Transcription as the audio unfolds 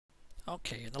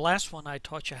Okay, in the last one I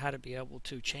taught you how to be able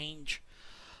to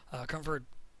convert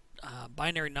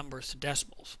binary numbers to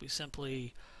decimals. We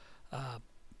simply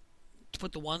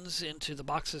put the ones into the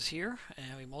boxes here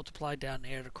and we multiply down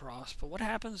and add across. But what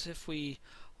happens if we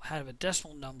have a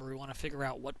decimal number? We want to figure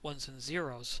out what ones and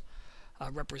zeros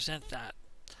represent that.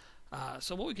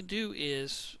 So what we can do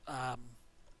is,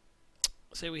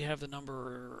 say we have the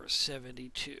number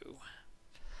 72,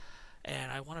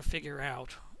 and I want to figure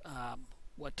out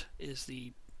what is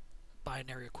the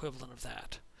binary equivalent of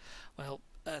that. Well,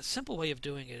 a simple way of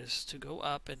doing it is to go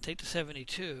up and take the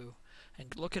 72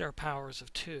 and look at our powers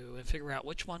of 2 and figure out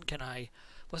what's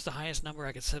the highest number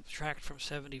I can subtract from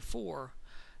 74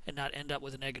 and not end up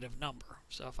with a negative number.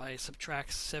 So if I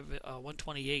subtract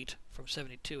 128 from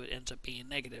 72, it ends up being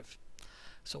negative.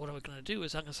 So what I'm going to do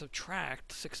is I'm going to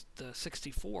subtract the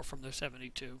 64 from the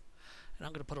 72, and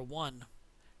I'm going to put a 1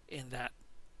 in that,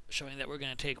 showing that we're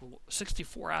going to take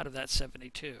 64 out of that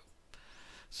 72.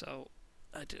 So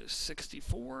I do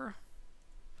 64,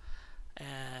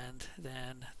 and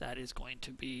then that is going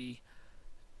to be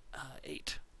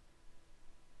 8.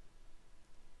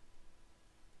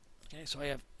 Okay, so I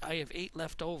have 8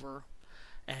 left over,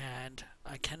 and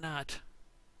I cannot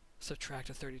subtract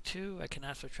a 32, I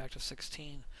cannot subtract a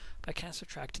 16, but I can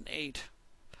subtract an 8.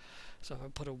 So if I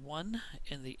put a 1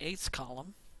 in the 8th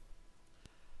column,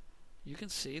 you can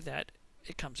see that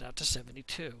it comes out to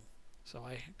 72. So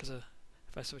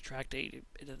if I subtract 8,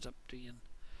 it ends up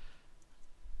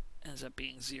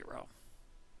being 0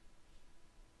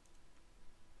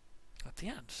 at the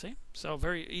end. See? So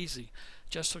very easy.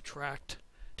 Just subtract.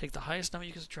 Take the highest number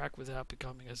you can subtract without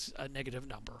becoming a negative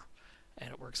number, and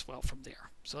it works well from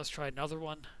there. So let's try another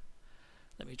one.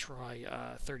 Let me try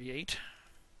 38.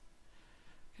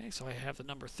 Okay, so I have the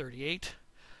number 38.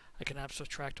 I cannot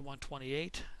subtract a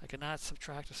 128. I cannot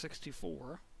subtract a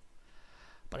 64.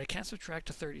 But I can subtract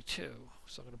a 32.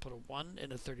 So I'm going to put a 1 in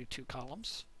the 32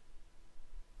 columns.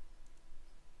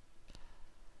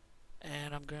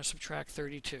 And I'm going to subtract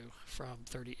 32 from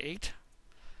 38.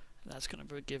 And that's going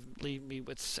to leave me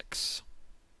with 6.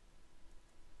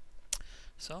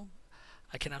 So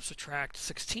I cannot subtract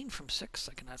 16 from 6.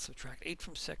 I cannot subtract 8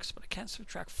 from 6. But I can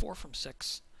subtract 4 from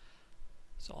 6.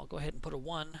 So I'll go ahead and put a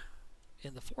 1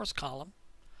 in the 4th column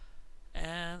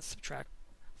and subtract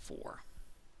 4.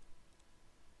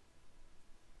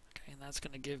 Okay, and that's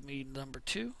going to give me number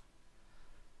 2.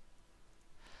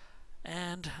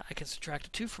 And I can subtract a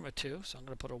 2 from a 2, so I'm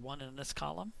going to put a 1 in this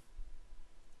column.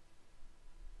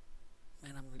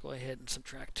 And I'm going to go ahead and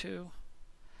subtract 2,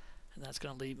 and that's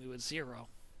going to leave me with 0.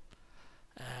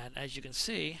 And as you can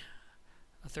see,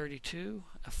 a 32,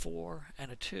 a 4,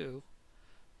 and a 2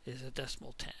 is a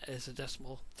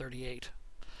decimal 38.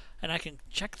 And I can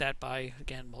check that by,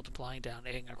 again, multiplying down,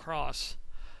 adding across.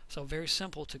 So very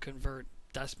simple to convert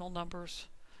decimal numbers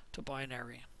to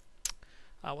binary.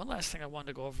 One last thing I wanted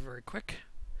to go over very quick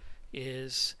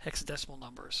is hexadecimal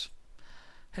numbers.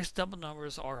 Hexadecimal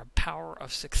numbers are a power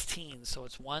of 16, so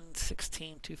it's 1,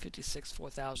 16, 256,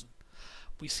 4000.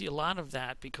 We see a lot of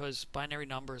that because binary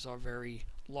numbers are very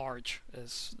large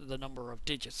as the number of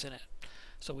digits in it.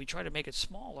 So we try to make it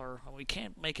smaller, and we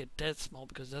can't make it decimal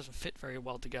because it doesn't fit very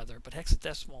well together. But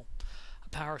hexadecimal, a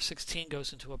power of 16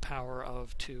 goes into a power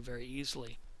of 2 very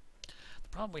easily. The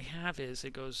problem we have is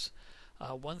it goes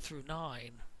 1 through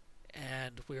 9,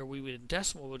 and where we would in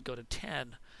decimal would go to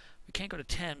 10. We can't go to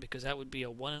 10 because that would be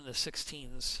a 1 in the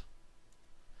 16s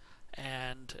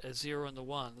and a 0 in the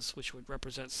 1s, which would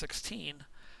represent 16,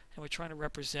 and we're trying to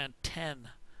represent 10,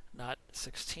 not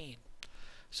 16.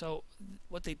 So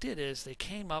what they did is they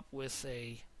came up with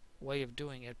a way of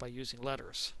doing it by using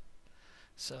letters.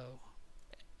 So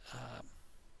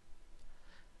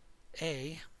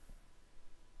A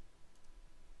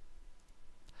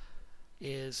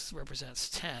represents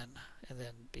 10, and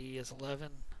then B is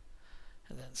 11,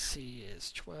 and then C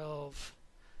is 12,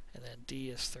 and then D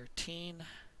is 13,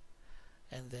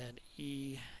 and then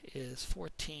E is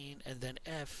 14, and then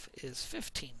F is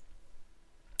 15.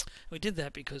 We did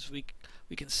that because we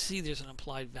can see there's an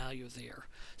implied value there.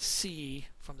 C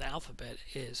from the alphabet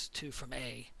is 2 from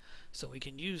A, so we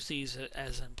can use these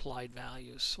as implied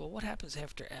values. Well, what happens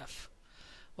after F?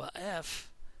 Well,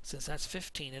 F, since that's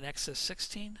 15 and X is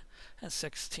 16, and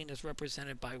 16 is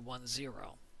represented by 1,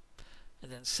 0.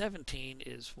 And then 17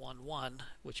 is 1, 1,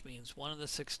 which means 1 of the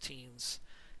 16s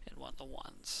and 1 of the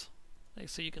 1s. Okay,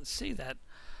 so you can see that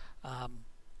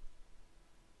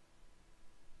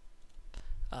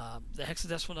the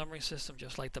hexadecimal numbering system,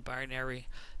 just like the binary,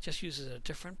 just uses a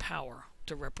different power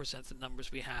to represent the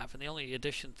numbers we have. And the only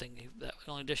additional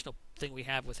thing we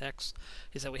have with hex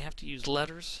is that we have to use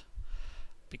letters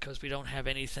because we don't have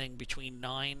anything between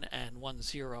 9 and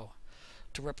 10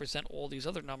 to represent all these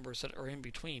other numbers that are in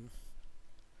between.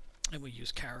 And we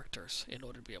use characters in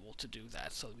order to be able to do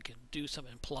that, so we can do some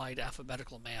implied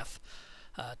alphabetical math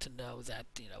to know that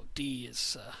D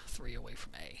is 3 away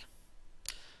from A.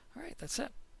 All right, that's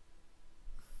it.